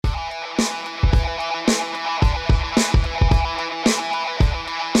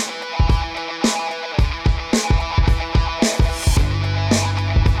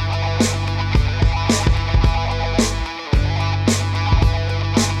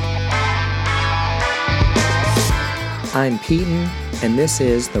I'm Peyton, and this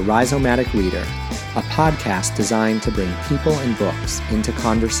is The Rhizomatic Reader, a podcast designed to bring people and books into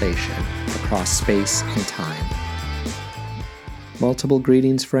conversation across space and time. Multiple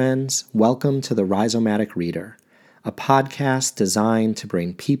greetings, friends. Welcome to The Rhizomatic Reader, a podcast designed to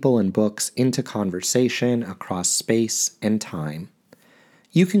bring people and books into conversation across space and time.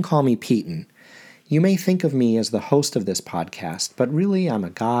 You can call me Peyton. You may think of me as the host of this podcast, but really I'm a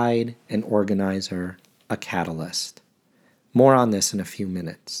guide, an organizer, a catalyst. More on this in a few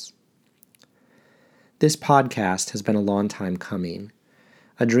minutes. This podcast has been a long time coming,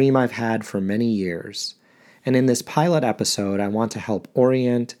 a dream I've had for many years, and in this pilot episode I want to help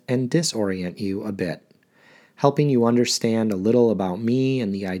orient and disorient you a bit, helping you understand a little about me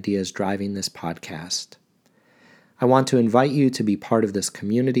and the ideas driving this podcast. I want to invite you to be part of this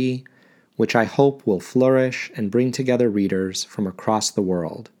community, which I hope will flourish and bring together readers from across the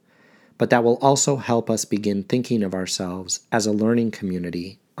world, but that will also help us begin thinking of ourselves as a learning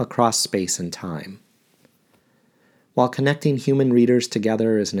community across space and time. While connecting human readers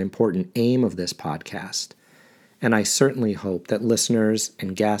together is an important aim of this podcast, and I certainly hope that listeners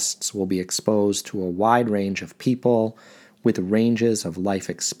and guests will be exposed to a wide range of people with ranges of life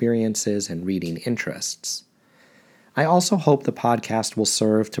experiences and reading interests, I also hope the podcast will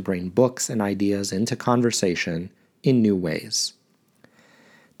serve to bring books and ideas into conversation in new ways.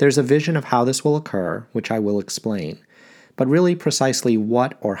 There's a vision of how this will occur, which I will explain, but really precisely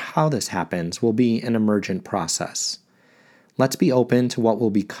what or how this happens will be an emergent process. Let's be open to what will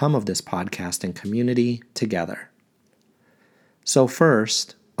become of this podcast and community together. So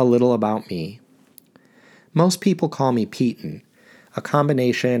first, a little about me. Most people call me Peyton, a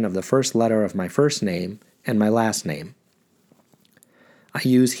combination of the first letter of my first name and my last name. I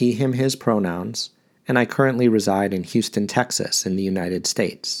use he, him, his pronouns, and I currently reside in Houston, Texas, in the United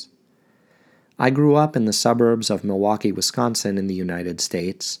States. I grew up in the suburbs of Milwaukee, Wisconsin, in the United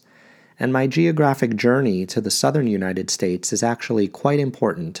States, and my geographic journey to the southern United States is actually quite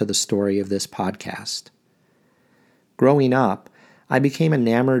important to the story of this podcast. Growing up, I became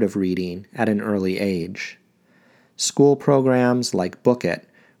enamored of reading at an early age. School programs like Book It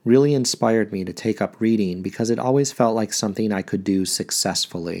really inspired me to take up reading because it always felt like something I could do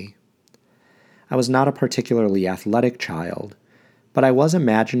successfully. I was not a particularly athletic child, but I was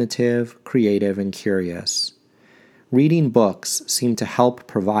imaginative, creative, and curious. Reading books seemed to help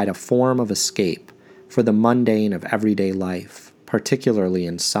provide a form of escape for the mundane of everyday life, particularly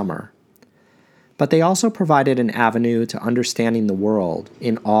in summer. But they also provided an avenue to understanding the world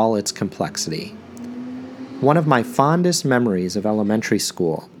in all its complexity. One of my fondest memories of elementary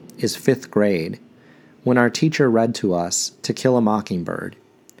school is 5th grade, when our teacher read to us To Kill a Mockingbird.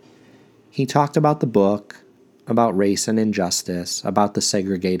 He talked about the book, about race and injustice, about the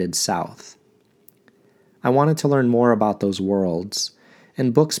segregated South. I wanted to learn more about those worlds,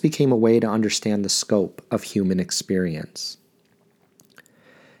 and books became a way to understand the scope of human experience.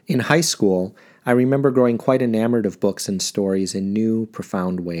 In high school, I remember growing quite enamored of books and stories in new,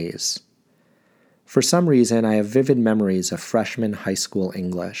 profound ways. For some reason, I have vivid memories of freshman high school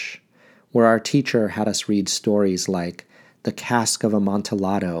English, where our teacher had us read stories like The Cask of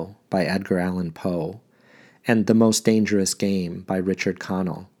Amontillado by Edgar Allan Poe, and The Most Dangerous Game by Richard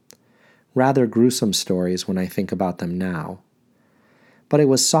Connell. Rather gruesome stories when I think about them now. But it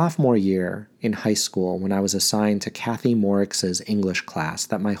was sophomore year in high school when I was assigned to Kathy Morix's English class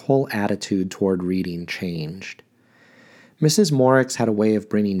that my whole attitude toward reading changed. Mrs. Morix had a way of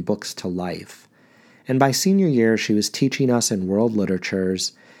bringing books to life, and by senior year she was teaching us in world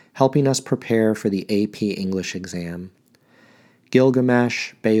literatures, helping us prepare for the AP English exam.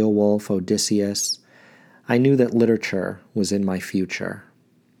 Gilgamesh, Beowulf, Odysseus. I knew that literature was in my future.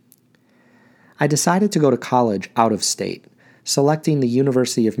 I decided to go to college out of state, selecting the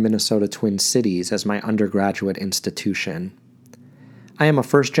University of Minnesota Twin Cities as my undergraduate institution. I am a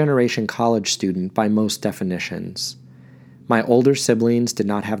first-generation college student by most definitions. My older siblings did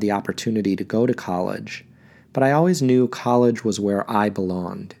not have the opportunity to go to college, but I always knew college was where I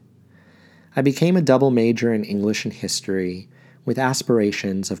belonged. I became a double major in English and history, with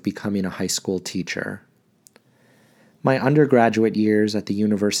aspirations of becoming a high school teacher. My undergraduate years at the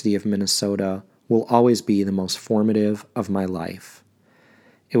University of Minnesota will always be the most formative of my life.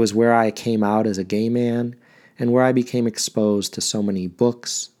 It was where I came out as a gay man and where I became exposed to so many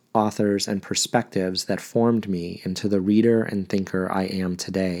books, authors, and perspectives that formed me into the reader and thinker I am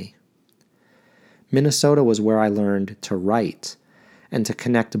today. Minnesota was where I learned to write and to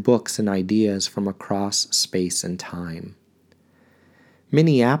connect books and ideas from across space and time.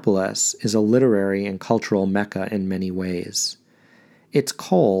 Minneapolis is a literary and cultural mecca in many ways. It's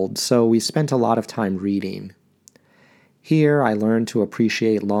cold, so we spent a lot of time reading. Here, I learned to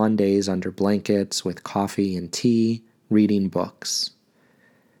appreciate lawn days under blankets with coffee and tea, reading books.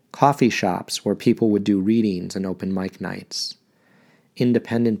 Coffee shops where people would do readings and open mic nights.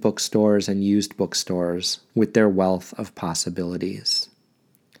 Independent bookstores and used bookstores with their wealth of possibilities.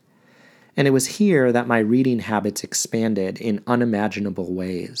 And it was here that my reading habits expanded in unimaginable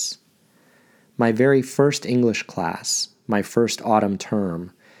ways. My very first English class, my first autumn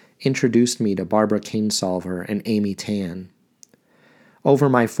term, introduced me to Barbara Kingsolver and Amy Tan. Over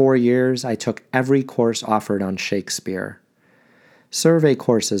my 4 years, I took every course offered on Shakespeare. Survey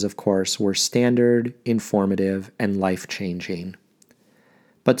courses, of course, were standard, informative, and life-changing.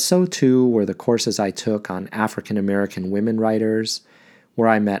 But so too were the courses I took on African American women writers, where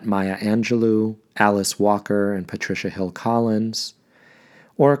I met Maya Angelou, Alice Walker, and Patricia Hill Collins,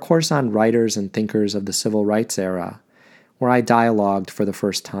 or a course on writers and thinkers of the civil rights era, where I dialogued for the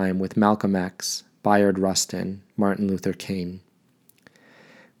first time with Malcolm X, Bayard Rustin, Martin Luther King.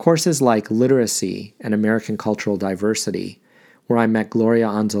 Courses like Literacy and American Cultural Diversity, where I met Gloria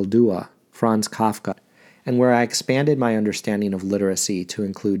Anzaldúa, Franz Kafka, and where I expanded my understanding of literacy to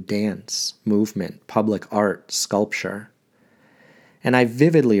include dance, movement, public art, sculpture. And I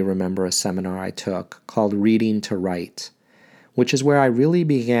vividly remember a seminar I took called Reading to Write, which is where I really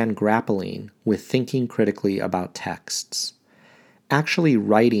began grappling with thinking critically about texts, actually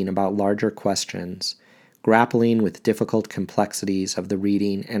writing about larger questions, grappling with difficult complexities of the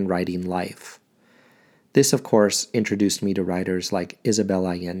reading and writing life. This, of course, introduced me to writers like Isabel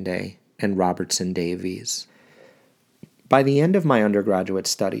Allende and Robertson Davies. By the end of my undergraduate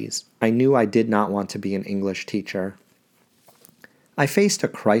studies, I knew I did not want to be an English teacher. I faced a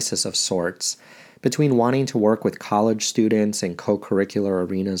crisis of sorts between wanting to work with college students in co-curricular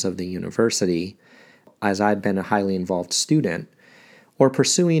arenas of the university, as I'd been a highly involved student, or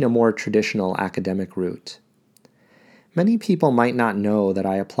pursuing a more traditional academic route. Many people might not know that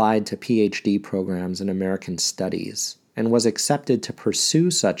I applied to PhD programs in American Studies and was accepted to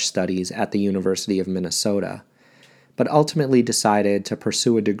pursue such studies at the University of Minnesota, but ultimately decided to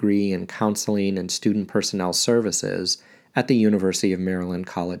pursue a degree in counseling and student personnel services at the University of Maryland,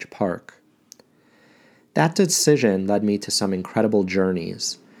 College Park. That decision led me to some incredible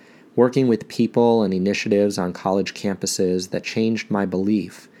journeys, working with people and initiatives on college campuses that changed my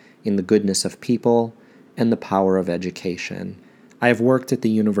belief in the goodness of people and the power of education. I have worked at the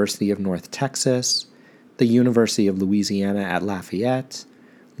University of North Texas, the University of Louisiana at Lafayette,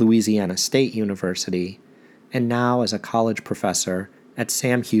 Louisiana State University, and now as a college professor at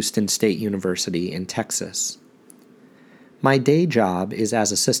Sam Houston State University in Texas. My day job is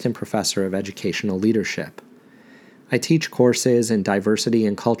as assistant professor of educational leadership. I teach courses in diversity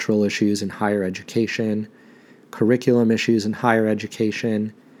and cultural issues in higher education, curriculum issues in higher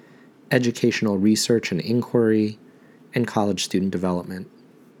education, educational research and inquiry, and college student development.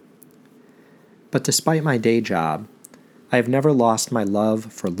 But despite my day job, I have never lost my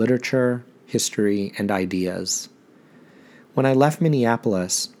love for literature, history, and ideas. When I left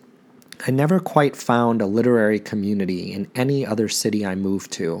Minneapolis, I never quite found a literary community in any other city I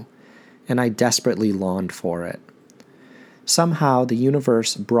moved to, and I desperately longed for it. Somehow, the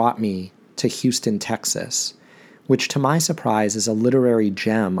universe brought me to Houston, Texas, which to my surprise is a literary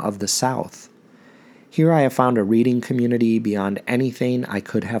gem of the South. Here I have found a reading community beyond anything I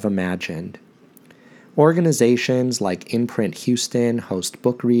could have imagined. Organizations like Imprint Houston host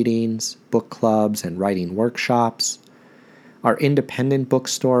book readings, book clubs, and writing workshops. Our independent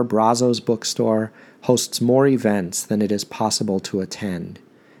bookstore, Brazos Bookstore, hosts more events than it is possible to attend,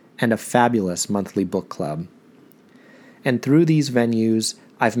 and a fabulous monthly book club. And through these venues,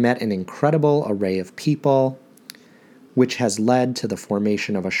 I've met an incredible array of people, which has led to the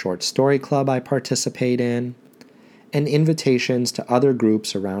formation of a short story club I participate in, and invitations to other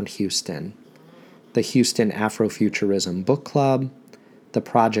groups around Houston. The Houston Afrofuturism Book Club, the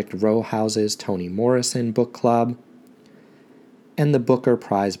Project Row House's Toni Morrison Book Club, and the Booker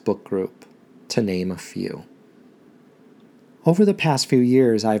Prize Book Group, to name a few. Over the past few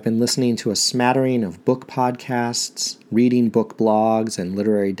years, I've been listening to a smattering of book podcasts, reading book blogs, and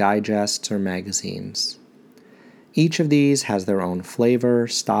literary digests or magazines. Each of these has their own flavor,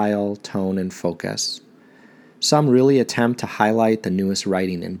 style, tone, and focus. Some really attempt to highlight the newest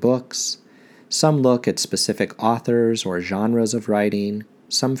writing in books. Some look at specific authors or genres of writing.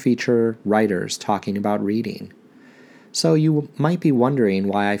 Some feature writers talking about reading. So you might be wondering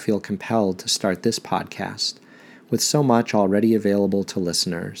why I feel compelled to start this podcast, with so much already available to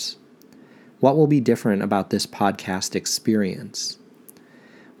listeners. What will be different about this podcast experience?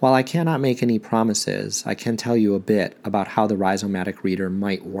 While I cannot make any promises, I can tell you a bit about how the Rhizomatic Reader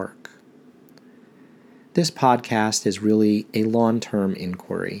might work. This podcast is really a long-term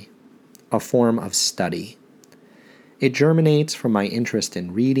inquiry, a form of study. It germinates from my interest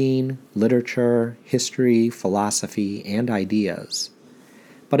in reading, literature, history, philosophy, and ideas.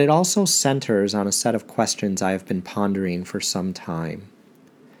 But it also centers on a set of questions I have been pondering for some time.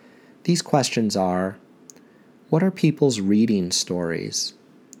 These questions are: what are people's reading stories?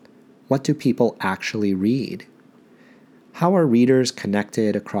 What do people actually read? How are readers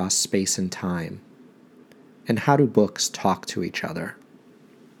connected across space and time? And how do books talk to each other?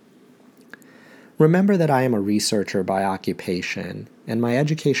 Remember that I am a researcher by occupation, and my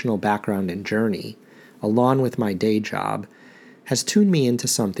educational background and journey, along with my day job, has tuned me into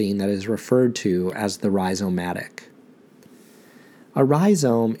something that is referred to as the rhizomatic. A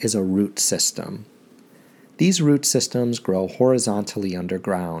rhizome is a root system. These root systems grow horizontally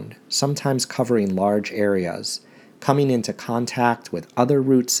underground, sometimes covering large areas, coming into contact with other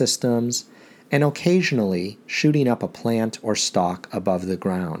root systems, and occasionally shooting up a plant or stalk above the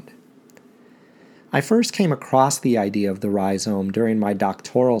ground. I first came across the idea of the rhizome during my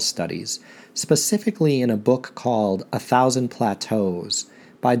doctoral studies, specifically in a book called 1,000 Plateaus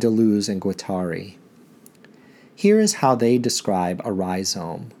by Deleuze and Guattari. Here is how they describe a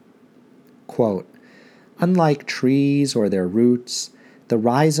rhizome. Quote, "Unlike trees or their roots, the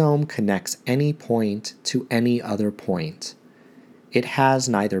rhizome connects any point to any other point. It has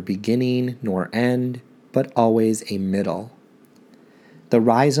neither beginning nor end, but always a middle. The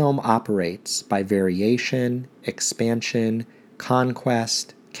rhizome operates by variation, expansion,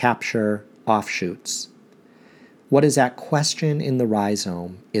 conquest, capture, offshoots. What is at question in the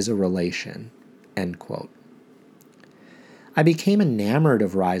rhizome is a relation." End quote. I became enamored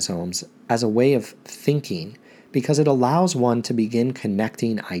of rhizomes as a way of thinking because it allows one to begin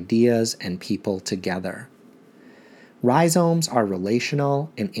connecting ideas and people together. Rhizomes are relational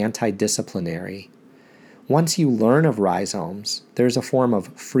and antidisciplinary. Once you learn of rhizomes, there's a form of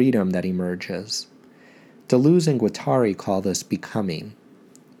freedom that emerges. Deleuze and Guattari call this becoming.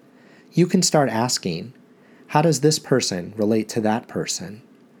 You can start asking, how does this person relate to that person?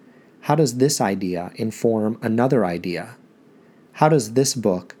 How does this idea inform another idea? How does this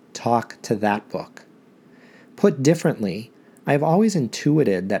book talk to that book? Put differently, I have always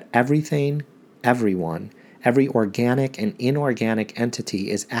intuited that everything, everyone, every organic and inorganic entity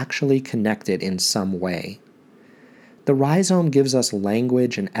is actually connected in some way. The rhizome gives us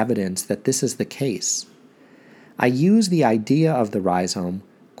language and evidence that this is the case. I use the idea of the rhizome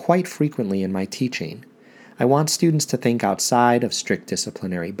quite frequently in my teaching. I want students to think outside of strict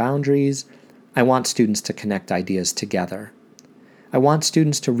disciplinary boundaries. I want students to connect ideas together. I want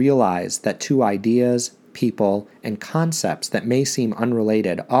students to realize that two ideas, people, and concepts that may seem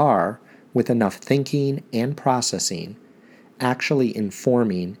unrelated are, with enough thinking and processing, actually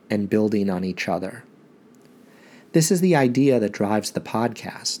informing and building on each other. This is the idea that drives the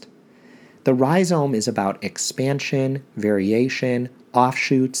podcast. The rhizome is about expansion, variation,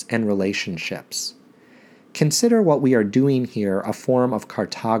 offshoots, and relationships. Consider what we are doing here a form of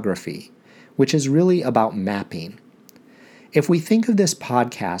cartography, which is really about mapping. If we think of this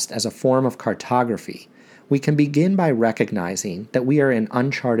podcast as a form of cartography, we can begin by recognizing that we are in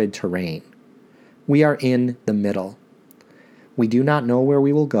uncharted terrain. We are in the middle. We do not know where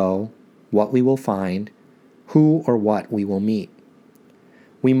we will go, what we will find, who or what we will meet.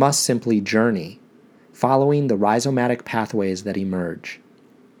 We must simply journey, following the rhizomatic pathways that emerge.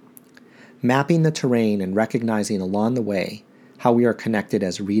 Mapping the terrain and recognizing along the way how we are connected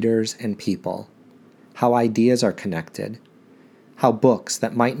as readers and people, how ideas are connected, how books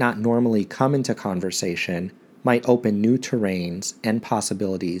that might not normally come into conversation might open new terrains and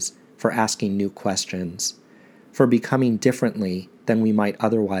possibilities for asking new questions, for becoming differently than we might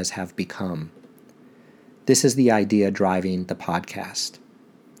otherwise have become. This is the idea driving the podcast.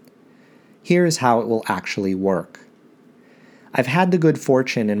 Here is how it will actually work. I've had the good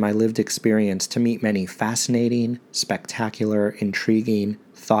fortune in my lived experience to meet many fascinating, spectacular, intriguing,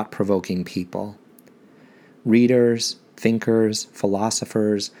 thought-provoking people. Readers, thinkers,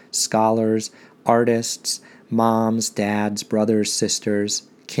 philosophers, scholars, artists, moms, dads, brothers, sisters,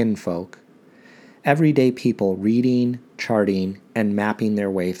 kinfolk. Everyday people reading, charting, and mapping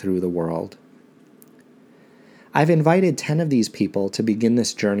their way through the world. I've invited 10 of these people to begin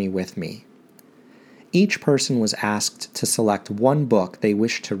this journey with me. Each person was asked to select one book they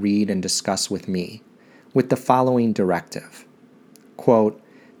wish to read and discuss with me, with the following directive. Quote,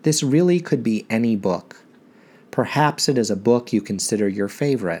 "This really could be any book. Perhaps it is a book you consider your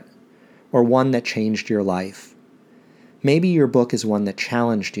favorite, or one that changed your life. Maybe your book is one that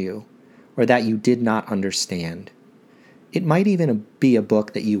challenged you, or that you did not understand. It might even be a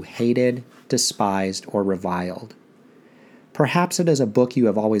book that you hated, despised, or reviled. Perhaps it is a book you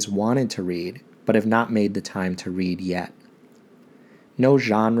have always wanted to read, but have not made the time to read yet. No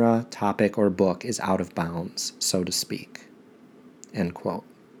genre, topic, or book is out of bounds, so to speak." End quote.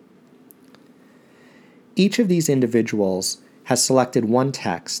 Each of these individuals has selected one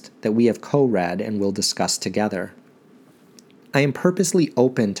text that we have co-read and will discuss together. I am purposely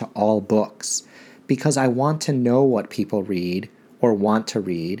open to all books because I want to know what people read or want to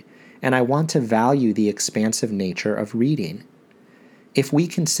read, and I want to value the expansive nature of reading. If we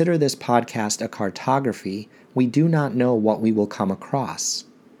consider this podcast a cartography, we do not know what we will come across.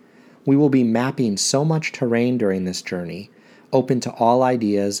 We will be mapping so much terrain during this journey, open to all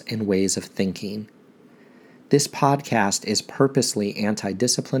ideas and ways of thinking. This podcast is purposely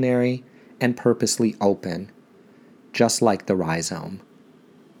antidisciplinary and purposely open, just like the Rhizome.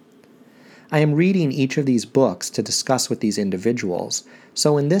 I am reading each of these books to discuss with these individuals,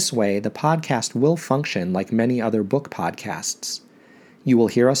 so in this way, the podcast will function like many other book podcasts. You will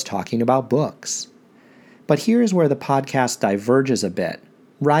hear us talking about books. But here is where the podcast diverges a bit,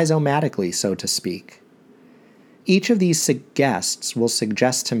 rhizomatically, so to speak. Each of these guests will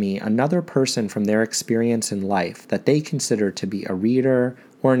suggest to me another person from their experience in life that they consider to be a reader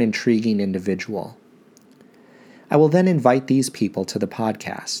or an intriguing individual. I will then invite these people to the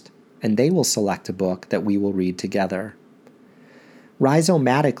podcast, and they will select a book that we will read together.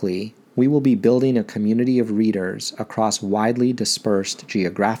 Rhizomatically, we will be building a community of readers across widely dispersed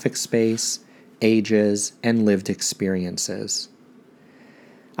geographic space, ages, and lived experiences.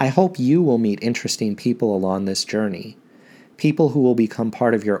 I hope you will meet interesting people along this journey, people who will become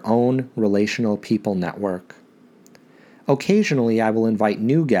part of your own relational people network. Occasionally, I will invite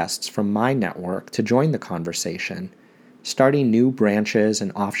new guests from my network to join the conversation, starting new branches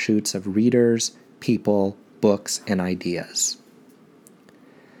and offshoots of readers, people, books, and ideas.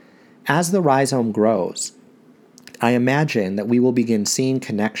 As the Rhizome grows, I imagine that we will begin seeing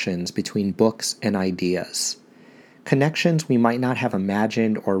connections between books and ideas, connections we might not have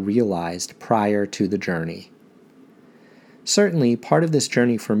imagined or realized prior to the journey. Certainly, part of this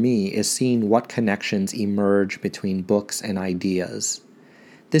journey for me is seeing what connections emerge between books and ideas.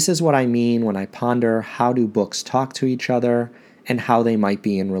 This is what I mean when I ponder how do books talk to each other and how they might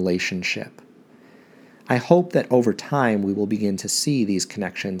be in relationship. I hope that over time we will begin to see these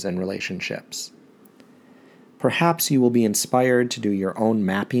connections and relationships. Perhaps you will be inspired to do your own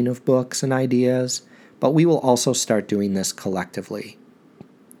mapping of books and ideas, but we will also start doing this collectively.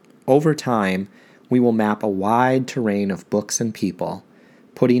 Over time, we will map a wide terrain of books and people,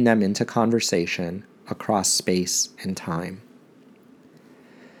 putting them into conversation across space and time.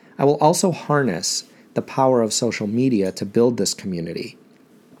 I will also harness the power of social media to build this community,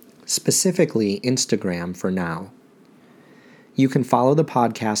 specifically Instagram for now. You can follow the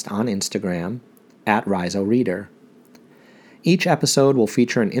podcast on Instagram @RhizoReader. Each episode will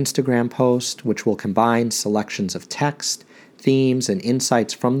feature an Instagram post which will combine selections of text, themes, and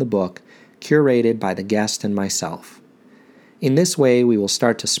insights from the book curated by the guest and myself. In this way, we will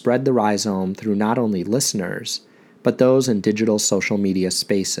start to spread the Rhizome through not only listeners, but those in digital social media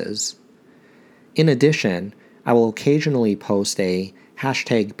spaces. In addition, I will occasionally post a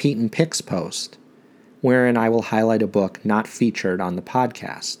 #Pete and Picks post, wherein I will highlight a book not featured on the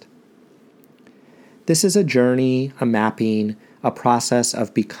podcast. This is a journey, a mapping, a process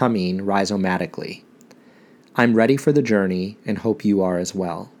of becoming rhizomatically. I'm ready for the journey and hope you are as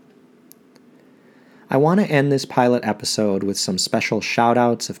well. I want to end this pilot episode with some special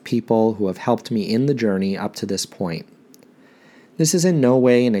shout-outs of people who have helped me in the journey up to this point. This is in no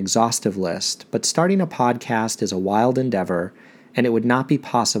way an exhaustive list, but starting a podcast is a wild endeavor, and it would not be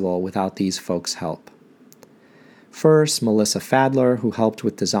possible without these folks' help. First, Melissa Fadler, who helped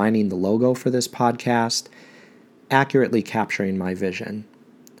with designing the logo for this podcast, accurately capturing my vision.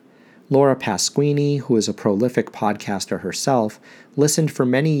 Laura Pasquini, who is a prolific podcaster herself, listened for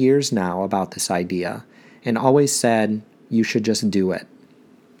many years now about this idea and always said, "You should just do it."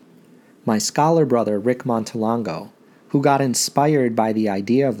 My scholar brother, Rick Montalongo, who got inspired by the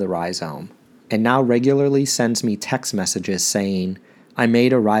idea of the Rhizome and now regularly sends me text messages saying, "I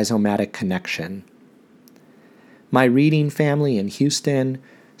made a rhizomatic connection." My reading family in Houston,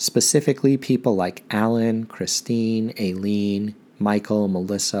 specifically people like Alan, Christine, Aileen, Michael,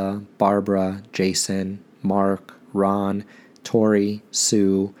 Melissa, Barbara, Jason, Mark, Ron, Tori,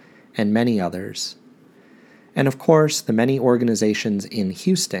 Sue, and many others. And of course, the many organizations in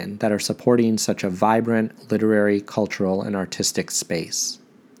Houston that are supporting such a vibrant literary, cultural, and artistic space.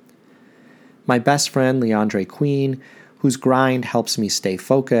 My best friend, Leandre Queen, whose grind helps me stay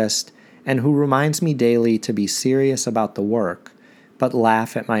focused, and who reminds me daily to be serious about the work, but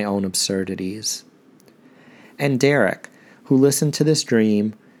laugh at my own absurdities. And Derek, who listened to this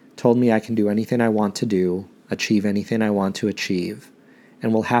dream, told me I can do anything I want to do, achieve anything I want to achieve,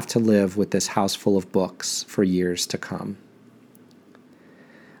 and will have to live with this house full of books for years to come.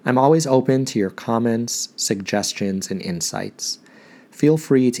 I'm always open to your comments, suggestions, and insights. Feel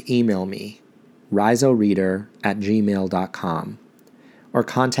free to email me, rhizoreader@gmail.com, or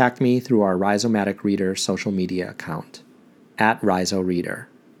contact me through our Rhizomatic Reader social media account, @rhizoreader.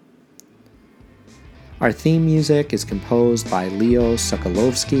 Our theme music is composed by Leo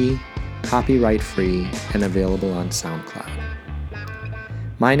Sokolovsky, copyright free, and available on SoundCloud.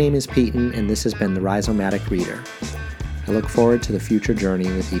 My name is Peyton, and this has been the Rhizomatic Reader. I look forward to the future journey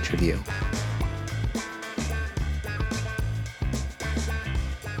with each of you.